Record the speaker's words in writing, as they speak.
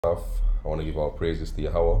I want to give all praises to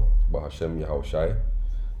Yahawah, Bahashem YAHAWAHSI,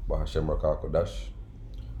 Bahashem Rakakodash,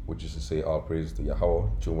 which is to say all praises to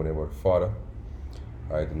Yahawah, true in the name of the Father,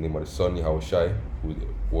 in the name of the Son, YAHAWAHSI, who the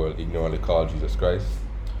world ignorantly called Jesus Christ,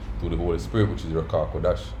 through the Holy Spirit, which is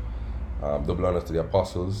Rakakodash. Double honors to the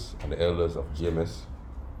apostles and the elders of GMS,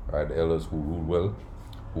 the elders who rule well,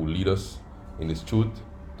 who lead us in this truth,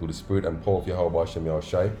 through the Spirit and power of Yahawah, Bahashem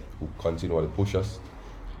YAHAWAHSI, who continually push us.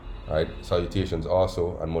 Salutations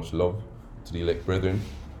also and much love to the elect brethren,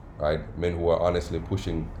 men who are honestly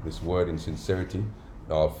pushing this word in sincerity,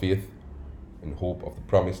 in all faith, in hope of the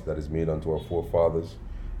promise that is made unto our forefathers,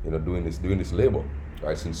 doing this labor,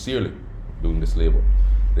 sincerely doing this labor.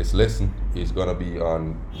 This lesson is gonna be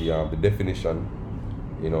on the definition,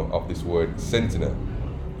 of this word sentinel.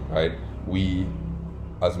 We,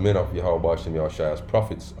 as men of Yahawah Bahashem YAHAWAHSI, as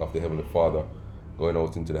prophets of the Heavenly Father, going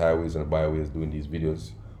out into the highways and byways doing these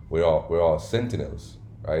videos, we're all sentinels,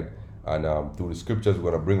 And through the scriptures,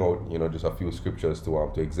 we're gonna bring out, just a few scriptures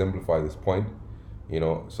to exemplify this point,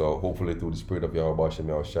 So hopefully through the Spirit of Yahawah Bahashem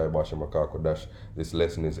YAHAWAHSI, Bahashem Rakakodash, this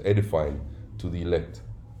lesson is edifying to the elect,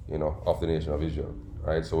 of the nation of Israel,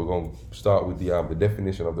 So we're going to start with the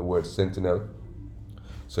definition of the word sentinel.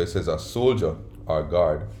 So it says a soldier or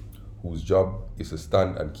guard whose job is to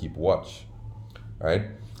stand and keep watch,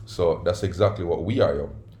 So that's exactly what we are,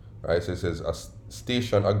 So it says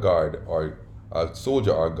station a guard or a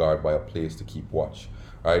soldier or guard by a place to keep watch,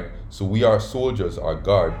 So we are soldiers or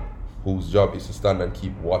guard whose job is to stand and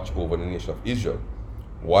keep watch over the nation of Israel.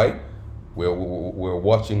 Why? We're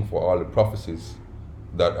watching for all the prophecies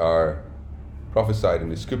that are prophesied in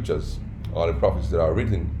the scriptures, all the prophecies that are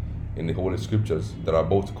written in the Holy Scriptures that are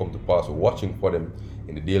about to come to pass. We're watching for them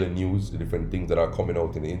in the daily news, the different things that are coming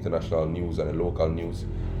out in the international news and the local news,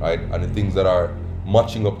 And the things that are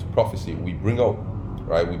matching up to prophecy, we bring out,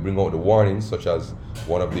 We bring out the warnings, such as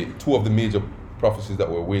two of the major prophecies that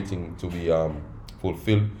we're waiting to be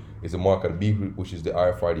fulfilled is the mark of the beast, which is the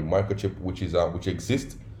RFID microchip, which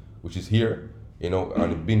exists, which is here, and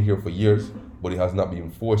it's been here for years, but it has not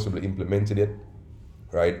been forcibly implemented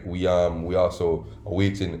yet, We also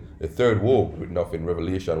awaiting the third woe written off in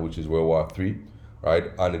Revelation, which is World War III,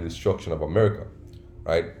 and the destruction of America,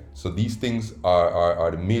 So these things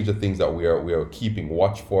are the major things that we are keeping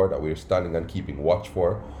watch for, that we are standing and keeping watch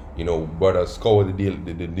for. Brothers scour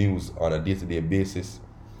the news on a day-to-day basis.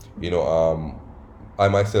 I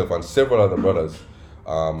myself and several other brothers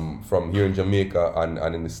from here in Jamaica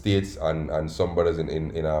and in the States and some brothers in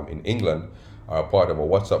England are part of a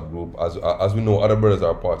WhatsApp group. As we know, other brothers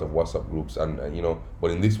are part of WhatsApp groups, and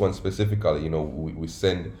but in this one specifically, we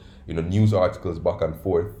send news articles back and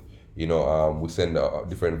forth. We send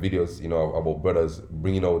different videos, about brothers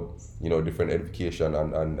bringing out, different edification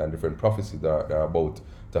and different prophecies that are about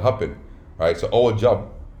to happen, So our job,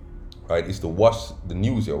 is to watch the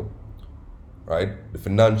news, the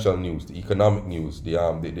financial news, the economic news, the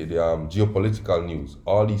geopolitical news,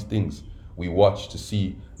 all these things we watch to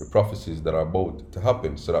see the prophecies that are about to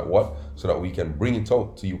happen, so that we can bring it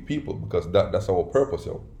out to you people, because that's our purpose,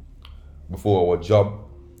 Before our job,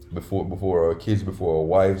 before our kids, before our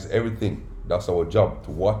wives, everything, that's our job,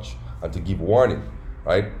 to watch and to give warning,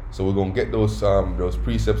 So we're gonna get those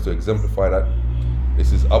precepts to exemplify that.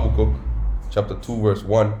 This is Habakkuk chapter 2 verse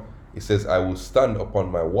 1. It says, I will stand upon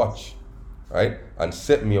my watch, and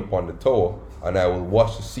set me upon the tower, and I will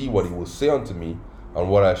watch to see what he will say unto me, and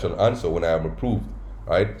what I shall answer when I am reproved,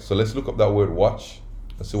 So let's look up that word watch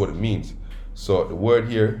and see what it means. So the word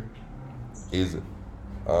here is,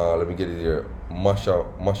 let me get it here,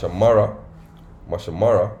 mashamara,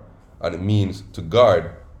 and it means to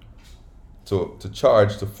guard, to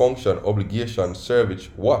charge, to function, obligation, service,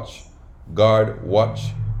 watch, guard,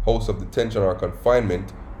 watch, house of detention or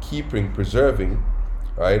confinement, keeping, preserving,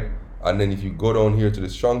 And then if you go down here to the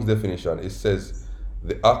Strong's definition, it says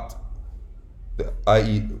the act,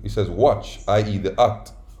 it says watch, i.e. the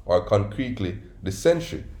act, or concretely the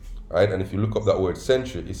sentry, And if you look up that word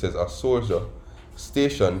sentry, it says a soldier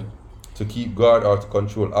stationed to keep guard or to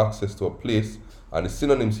control access to a place, and the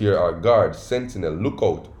synonyms here are guard, sentinel,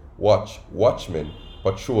 lookout, watch, watchman,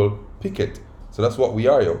 patrol, picket. So that's what we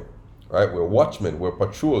are, We're watchmen, we're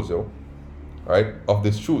patrols, of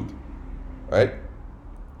this truth, So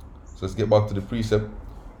let's get back to the precept.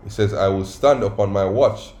 It says, I will stand upon my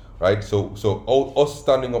watch, So us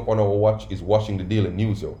standing up on our watch is watching the daily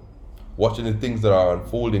news, Watching the things that are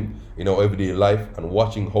unfolding in our everyday life, and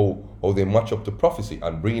watching how they match up to prophecy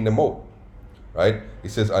and bringing them out, It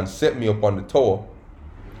says, and set me upon the tower,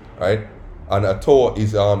 And a tower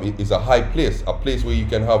is a high place, a place where you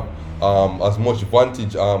can have as much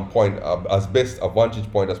vantage point, as best a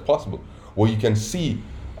vantage point as possible, where you can see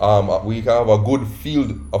we can have a good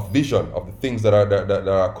field of vision of the things that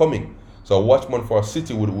are coming. So a watchman for a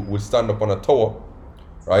city would stand up on a tower,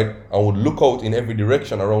 right, and would look out in every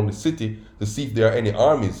direction around the city to see if there are any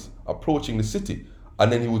armies approaching the city,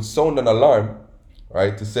 and then he would sound an alarm,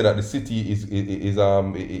 right, to say that the city is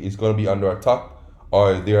going to be under attack,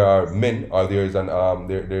 or there are men, or there's an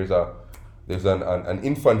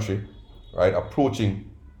infantry, right, approaching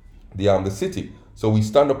the city. So we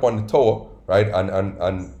stand up on the tower, right,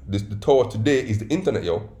 and the tower today is the internet,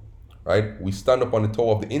 yo, right. We stand up on the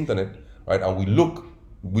tower of the internet, right, and we look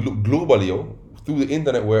globally, yo. Through the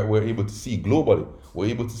internet, we're able to see globally. We're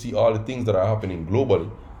able to see all the things that are happening globally,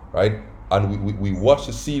 right? And we watch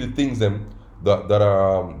to see the things that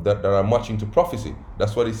are matching to prophecy.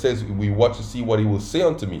 That's what it says. We watch to see what he will say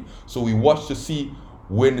unto me. So we watch to see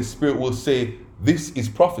when the Spirit will say, this is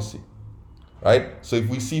prophecy, right? So if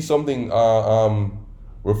we see something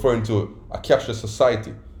referring to a cashless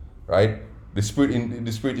society, right, the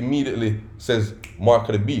Spirit immediately says, mark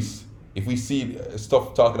of the beast. If we see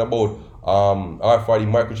stuff talking about RFID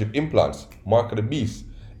microchip implants, mark of the beast.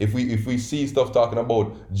 If we see stuff talking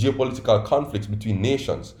about geopolitical conflicts between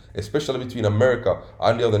nations, especially between America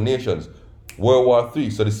and the other nations, World War III.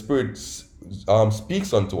 So the Spirit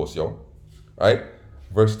speaks unto us, yo, right?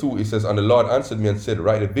 Verse 2, it says, and the Lord answered me and said,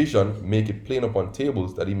 write a vision, make it plain upon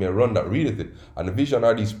tables, that he may run that readeth it. And the vision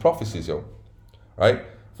are these prophecies, yo, right?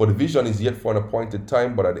 For the vision is yet for an appointed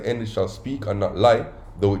time, but at the end it shall speak and not lie.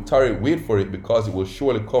 Though it tarry, wait for it, because it will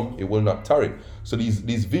surely come, it will not tarry. So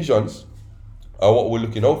these visions are what we're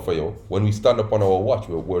looking out for, yo. When we stand up on our watch,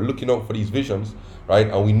 we're looking out for these visions, right?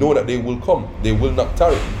 And we know that they will come, they will not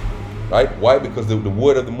tarry, right? Why? Because the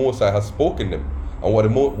word of the Most High has spoken them, and what the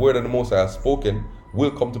word of the Most High has spoken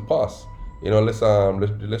will come to pass. You know, let's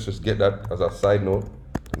just get that as a side note.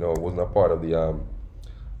 You know, it wasn't a part of the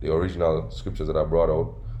original scriptures that I brought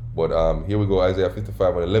out. But here we go, Isaiah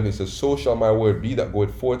 55:11. It says, so shall my word be that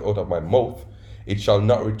goeth forth out of my mouth. It shall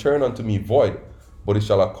not return unto me void, but it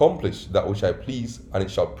shall accomplish that which I please, and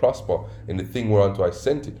it shall prosper in the thing whereunto I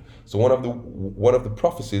sent it. So one of the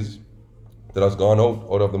prophecies that has gone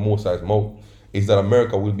out of the Most High's mouth is that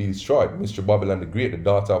America will be destroyed. Mr. Babylon the Great, the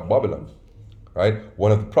daughter of Babylon, right?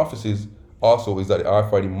 One of the prophecies also is that the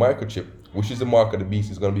RFID microchip, which is the mark of the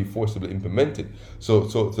beast, is going to be forcibly implemented. So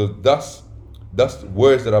that's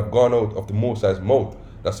words that have gone out of the Most High's mouth.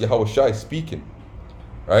 That's YAHAWAHSI speaking,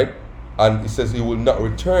 right? And it says he will not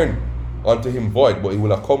return unto him void, but he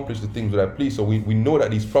will accomplish the things that I please. So we know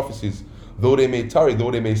that these prophecies, though they may tarry,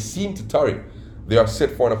 though they may seem to tarry, they are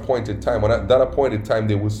set for an appointed time. And at that appointed time,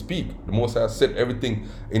 they will speak. The Most High has set everything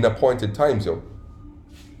in appointed times, yo,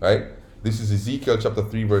 right? This is Ezekiel chapter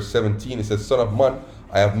 3, verse 17. It says, son of man,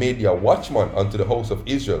 I have made thee a watchman unto the house of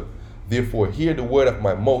Israel. Therefore hear the word of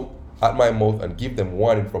my mouth, at my mouth, and give them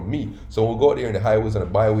warning from me. So we'll go out there in the highways and the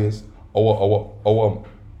byways. Our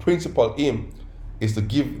principal aim is to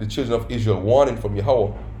give the children of Israel warning from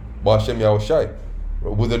Yahawah, Ba'ashem Yahawashi,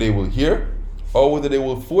 whether they will hear or whether they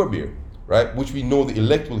will forbear, right? Which we know the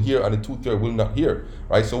elect will hear and the two-thirds will not hear,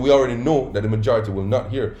 right? So we already know that the majority will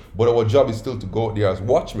not hear, but our job is still to go out there as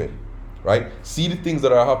watchmen, right? See the things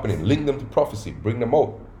that are happening, link them to prophecy, bring them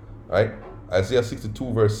out, right? Isaiah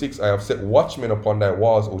 62 verse 6, I have set watchmen upon thy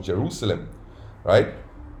walls, O Jerusalem, right?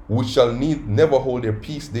 Which shall never hold their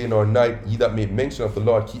peace day nor night. Ye that make mention of the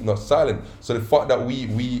Lord, keep not silent. So the fact that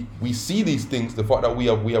we see these things, the fact that we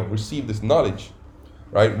have received this knowledge,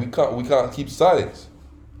 right? We can't keep silence,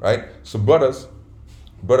 right? So brothers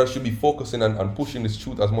should be focusing and pushing this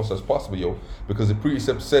truth as much as possible, yo, because the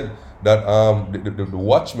precept said that the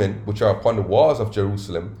watchmen which are upon the walls of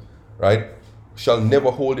Jerusalem, right, shall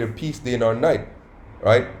never hold their peace day nor night,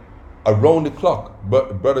 right? Around the clock,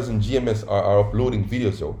 brothers in GMS are uploading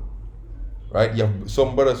videos, yo, right? You have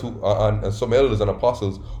some brothers who are, and some elders and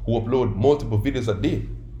apostles who upload multiple videos a day,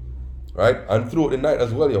 right? And throughout the night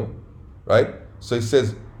as well, yo, right? So it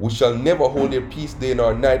says, we shall never hold their peace day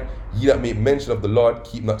nor night. Ye that make mention of the Lord,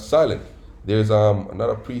 keep not silent. There's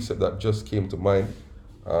another precept that just came to mind.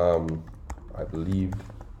 I believe,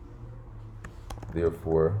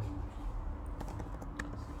 therefore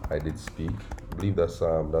I did speak. I believe that's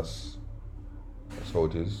how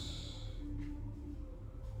it is.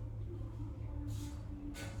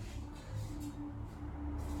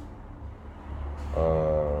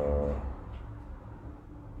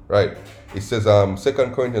 Right. It says 2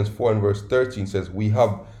 Corinthians 4 and verse 13 says, we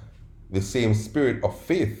have the same spirit of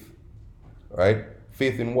faith, right?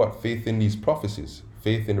 Faith in what? Faith in these prophecies.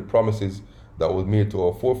 Faith in the promises that was made to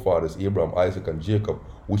our forefathers, Abraham, Isaac, and Jacob,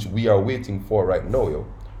 which we are waiting for right now, yo.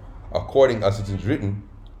 According as it is written,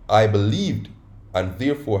 I believed, and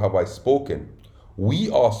therefore have I spoken.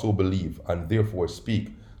 we also believe and therefore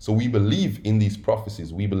speak. So we believe in these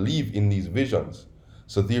prophecies, we believe in these visions.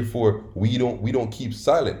 So therefore we don't keep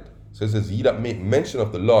silent. So it says, ye that make mention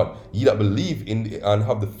of the Lord, ye that believe in and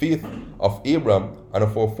have the faith of Abraham and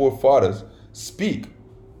of our forefathers, speak.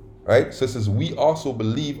 Right? So it says, we also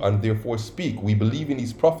believe and therefore speak. We believe in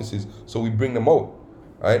these prophecies, so we bring them out.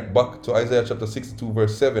 Right? Back to Isaiah chapter 62,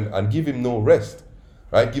 verse 7, and give him no rest.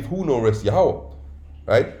 Right? Give who no rest? Yahweh.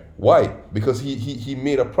 Right? Why? Because he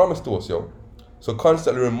made a promise to us, yo. So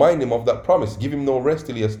constantly remind him of that promise. Give him no rest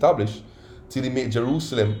till he establish, till he make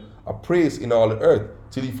Jerusalem a praise in all the earth,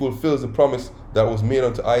 till he fulfills the promise that was made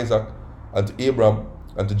unto Isaac and to Abraham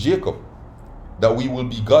and to Jacob, that we will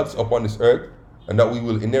be gods upon this earth, and that we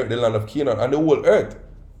will inherit the land of Canaan and the whole earth,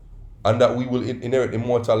 and that we will inherit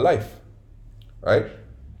immortal life. Right?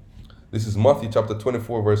 This is Matthew chapter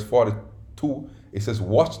 24, verse 42. It says,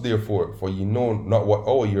 watch therefore, for ye know not what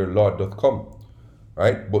hour your Lord doth come.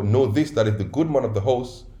 Right? But know this, that if the good man of the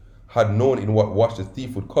house had known in what watch the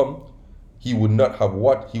thief would come, he would not have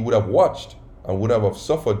he would have watched, and would have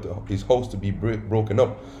suffered his house to be broken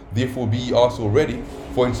up. Therefore be ye also ready,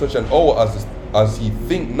 for in such an hour as ye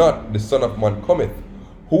think not, the Son of Man cometh.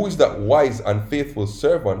 Who is that wise and faithful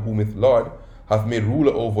servant whom his Lord hath made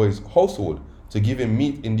ruler over his household, to give him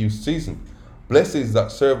meat in due season? Blessed is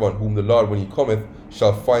that servant whom the Lord, when he cometh,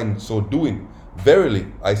 shall find so doing. Verily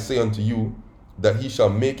I say unto you, that he shall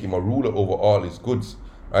make him a ruler over all his goods.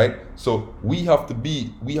 Right? So we have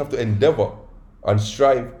to endeavor and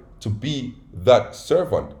strive to be that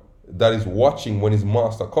servant that is watching when his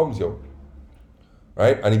master comes, yo.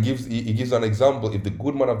 Right? And he gives an example. If the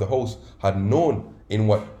good man of the house had known in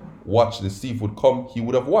what watch the thief would come, he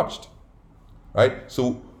would have watched. Right?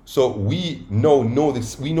 So we know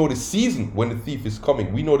this. We know the season when the thief is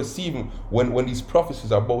coming. We know the season when these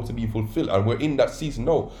prophecies are about to be fulfilled, and we're in that season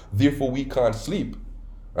now. Therefore, we can't sleep.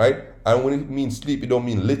 Right? And when it means sleep, it don't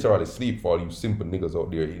mean literally sleep for all you simple niggas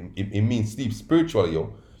out there. It means sleep spiritually,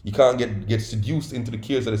 yo. You can't get seduced into the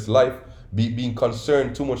cares of this life, being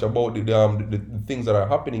concerned too much about the things that are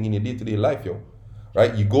happening in your day-to-day life, yo.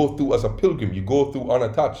 Right? You go through as a pilgrim. You go through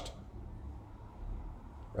unattached.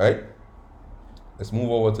 Right? Let's move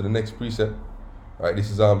over to the next precept. Right? This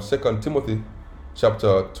is 2 Timothy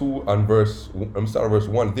chapter 2 and verse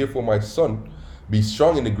 1. Therefore, my son, be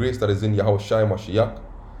strong in the grace that is in YAHAWAHSI,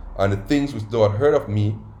 and the things which thou hast heard of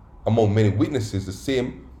me among many witnesses, the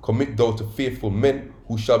same commit thou to faithful men,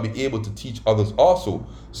 who shall be able to teach others also.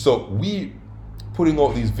 So we putting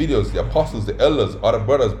out these videos, the apostles, the elders, other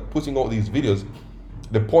brothers putting out these videos.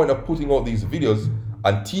 The point of putting out these videos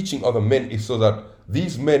and teaching other men is so that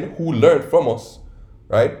these men who learn from us,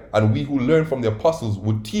 right, and we who learn from the apostles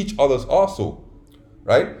would teach others also.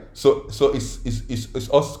 Right? So it's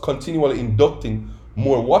us continually inducting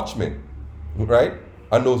more watchmen, right?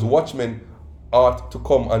 And those watchmen ought to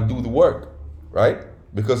come and do the work, right?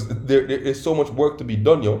 Because there is so much work to be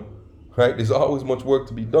done, yo. Right? There's always much work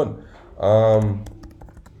to be done.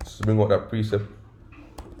 Let's bring out that precept.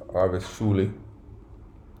 Harvest truly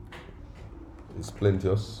is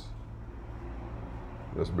plenteous.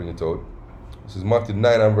 Let's bring it out. This is Matthew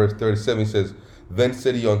 9 and verse 37. It says, then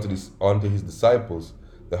said he unto his disciples,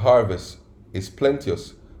 the harvest is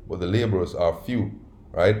plenteous, but the laborers are few.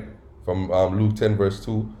 Right? From Luke 10 verse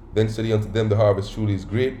 2. Then said he unto them, the harvest truly is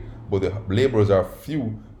great, but the laborers are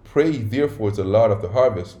few. Pray therefore to the Lord of the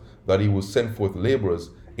harvest, that he will send forth laborers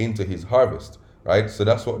into his harvest. Right? So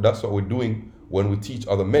that's what we're doing when we teach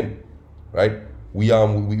other men. Right?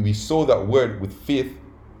 We sow that word with faith,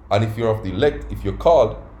 and if you're of the elect, if you're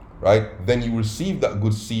called, right, then you receive that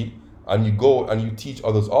good seed, and you go and you teach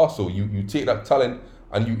others also. You take that talent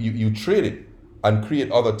and you trade it and create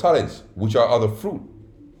other talents, which are other fruit.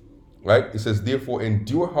 Right? It says, therefore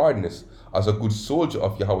endure hardness as a good soldier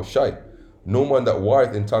of YAHAWAHSI. No man that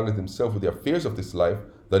warreth entangleth himself with the affairs of this life,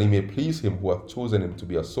 that he may please him who hath chosen him to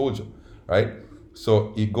be a soldier. Right?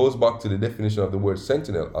 So it goes back to the definition of the word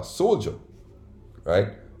sentinel, a soldier.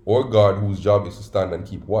 Right? Or guard whose job is to stand and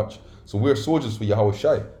keep watch. So we're soldiers for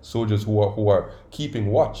YAHAWAHSI, soldiers who are keeping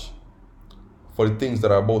watch for the things that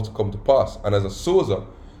are about to come to pass. And as a soldier,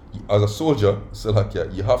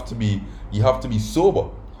 you have to be sober.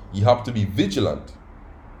 You have to be vigilant,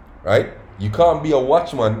 right? You can't be a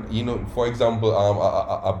watchman. You know, for example,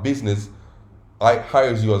 a business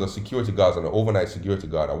hires you as a security guard, an overnight security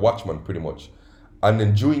guard, a watchman pretty much. And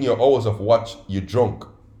then during your hours of watch, you're drunk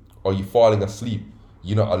or you're falling asleep.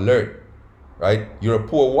 You're not alert, right? You're a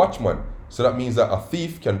poor watchman. So that means that a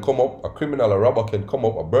thief can come up, a criminal, a robber can come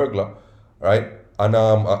up, a burglar, right?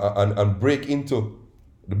 And break into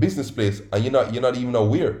the business place, and you're not even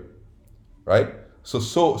aware, right?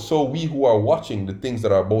 So we who are watching the things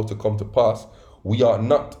that are about to come to pass, we are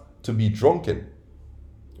not to be drunken,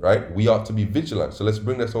 right? We ought to be vigilant. So let's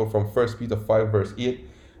bring this out from 1 Peter 5 verse 8.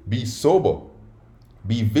 Be sober,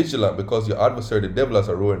 be vigilant, because your adversary the devil, as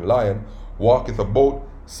a roaring lion, walketh about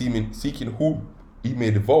seeking whom he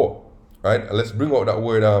may devour, right? And let's bring out that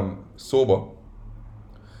word sober.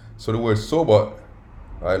 So the word sober, all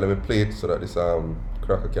right, let me play it so that this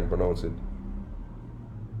cracker can pronounce it.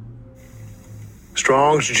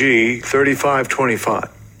 Strong's G 3525.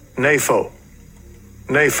 Napho.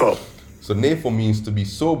 So napho means to be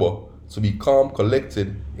sober, to be calm,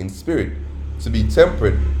 collected in spirit, to be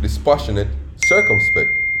temperate, dispassionate, circumspect.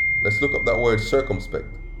 Let's look up that word circumspect.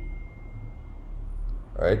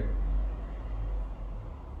 All right.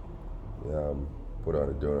 Yeah, put on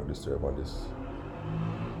the do not disturb on this.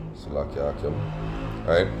 All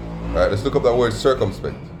right. Let's look up that word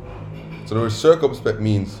circumspect. So the word circumspect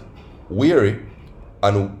means weary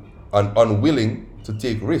and unwilling to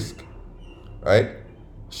take risk. Right.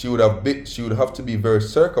 She would have to be very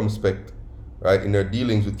circumspect, right, in her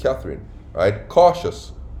dealings with Catherine. Right.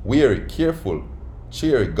 Cautious, weary, careful,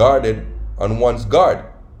 cheery, guarded, on one's guard.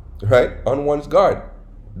 Right. On one's guard.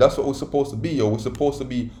 That's what we're supposed to be, yo. We're supposed to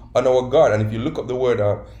be on our guard. And if you look up the word,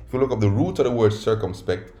 if you look up the root of the word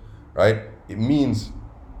circumspect, right, it means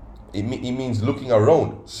looking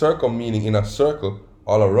around. Circum meaning in a circle,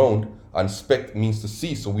 all around, and spect means to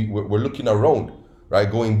see. So we're looking around, right?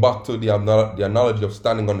 Going back to the analogy of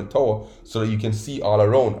standing on the tower, so that you can see all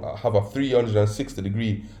around, have a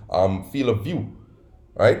 360-degree field of view,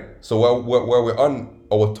 right? So where we're on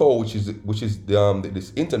our tower, which is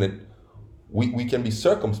this internet, we can be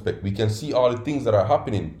circumspect. We can see all the things that are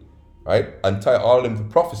happening, right? And tie all of them to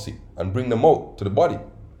prophecy and bring them out to the body,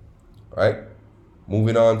 right?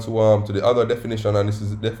 Moving on to the other definition, and this is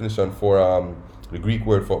the definition for the Greek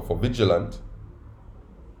word for vigilant.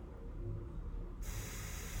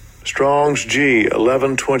 Strong's G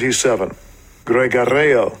 1127.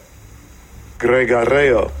 Gregareo.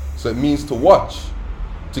 So it means to watch,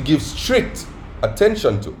 to give strict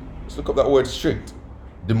attention to. Let's look up that word strict.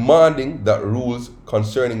 Demanding that rules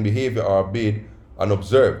concerning behavior are obeyed and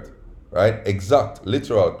observed, right? Exact,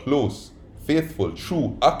 literal, close, faithful,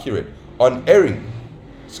 true, accurate, unerring,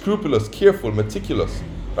 scrupulous, careful, meticulous,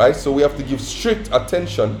 right? So we have to give strict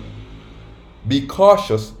attention, be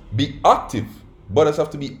cautious, be active. Brothers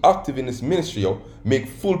have to be active in this ministry, yo. Make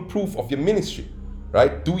full proof of your ministry,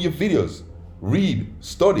 right? Do your videos, read,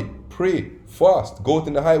 study, pray, fast, go out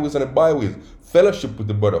in the highways and the byways, fellowship with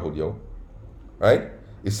the brotherhood, yo, right?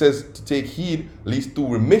 It says to take heed leads to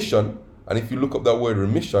remission, and if you look up that word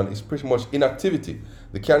remission, it's pretty much inactivity,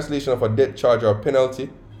 the cancellation of a debt charge or penalty,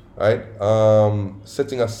 right?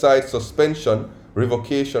 Setting aside, suspension,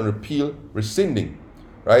 revocation, repeal, rescinding,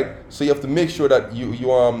 right? So you have to make sure that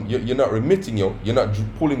you're not remitting, you're not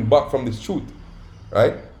pulling back from this truth,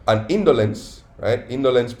 right? And indolence, right?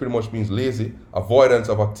 Indolence pretty much means lazy, avoidance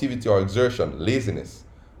of activity or exertion, laziness,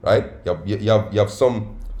 right? You have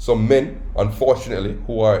some men, unfortunately,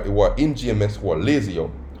 who are in GMS who are lazy,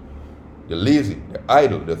 yo. They're lazy, they're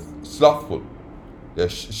idle, they're slothful, they're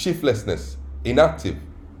shiftlessness, inactive,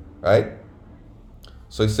 right?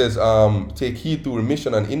 So it says, take heed to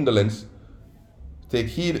remission and indolence. Take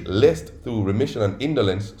heed lest through remission and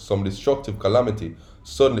indolence some destructive calamity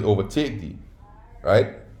suddenly overtake thee,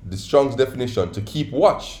 right? The Strong's definition, to keep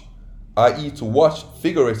watch, i.e. to watch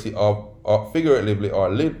figuratively or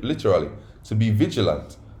literally, to be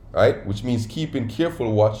vigilant, right? Which means keeping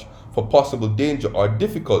careful watch for possible danger or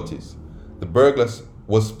difficulties. The burglar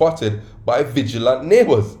was spotted by vigilant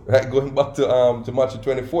neighbors, right? Going back to Matthew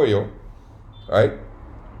 24, yo, right?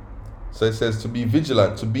 So it says to be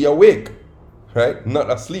vigilant, to be awake, right? Not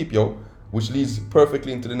asleep, yo, which leads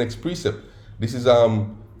perfectly into the next precept. This is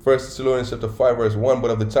 1 Thessalonians chapter 5 verse 1. But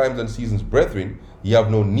of the times and seasons, brethren, ye have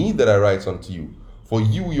no need that I write unto you, for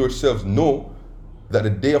you yourselves know that the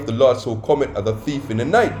day of the Lord so cometh as a thief in the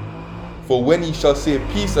night. For when ye shall say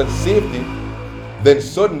peace and safety, then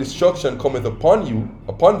sudden destruction cometh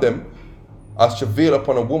upon them, as travail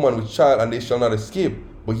upon a woman with child, and they shall not escape.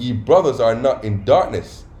 But ye brothers are not in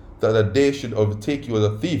darkness, that the day should overtake you as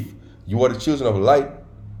a thief. You are the children of light,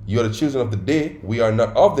 you are the children of the day. We are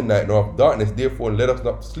not of the night nor of darkness. Therefore let us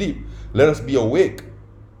not sleep, let us be awake,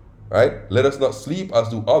 right? Let us not sleep as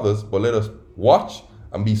do others, but let us watch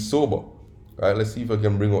and be sober. All right, let's see if I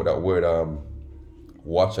can bring out that word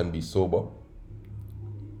watch and be sober. All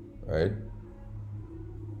right.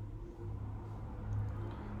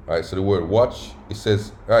 All right, so the word watch, it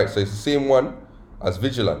says, all right, so it's the same one as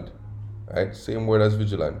vigilant. All right, same word as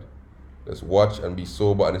vigilant. Let's watch and be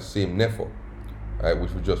sober, and the same nepho, all right,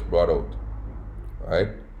 which we just brought out. right?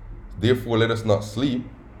 Therefore, let us not sleep,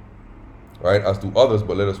 right, as do others,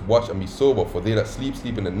 but let us watch and be sober. For they that sleep,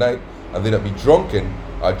 sleep in the night, and they that be drunken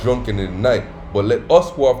are drunken in the night. But let us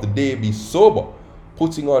who are of the day be sober,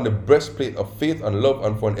 putting on the breastplate of faith and love,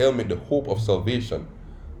 and for an helmet the hope of salvation.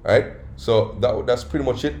 Right? So that's pretty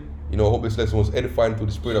much it. You know, I hope this lesson was edifying to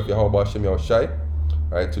the spirit of Yahawah Hashem Yahawashi.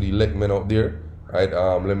 Right, to the elect men out there. Right,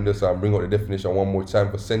 let me just bring out the definition one more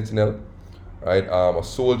time for sentinel. Right, a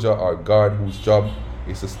soldier or guard whose job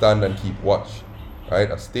is to stand and keep watch.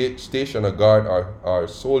 Right, a station, a guard or a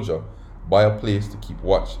soldier by a place to keep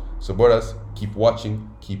watch. So brothers, keep watching,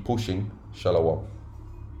 keep pushing. Shalom.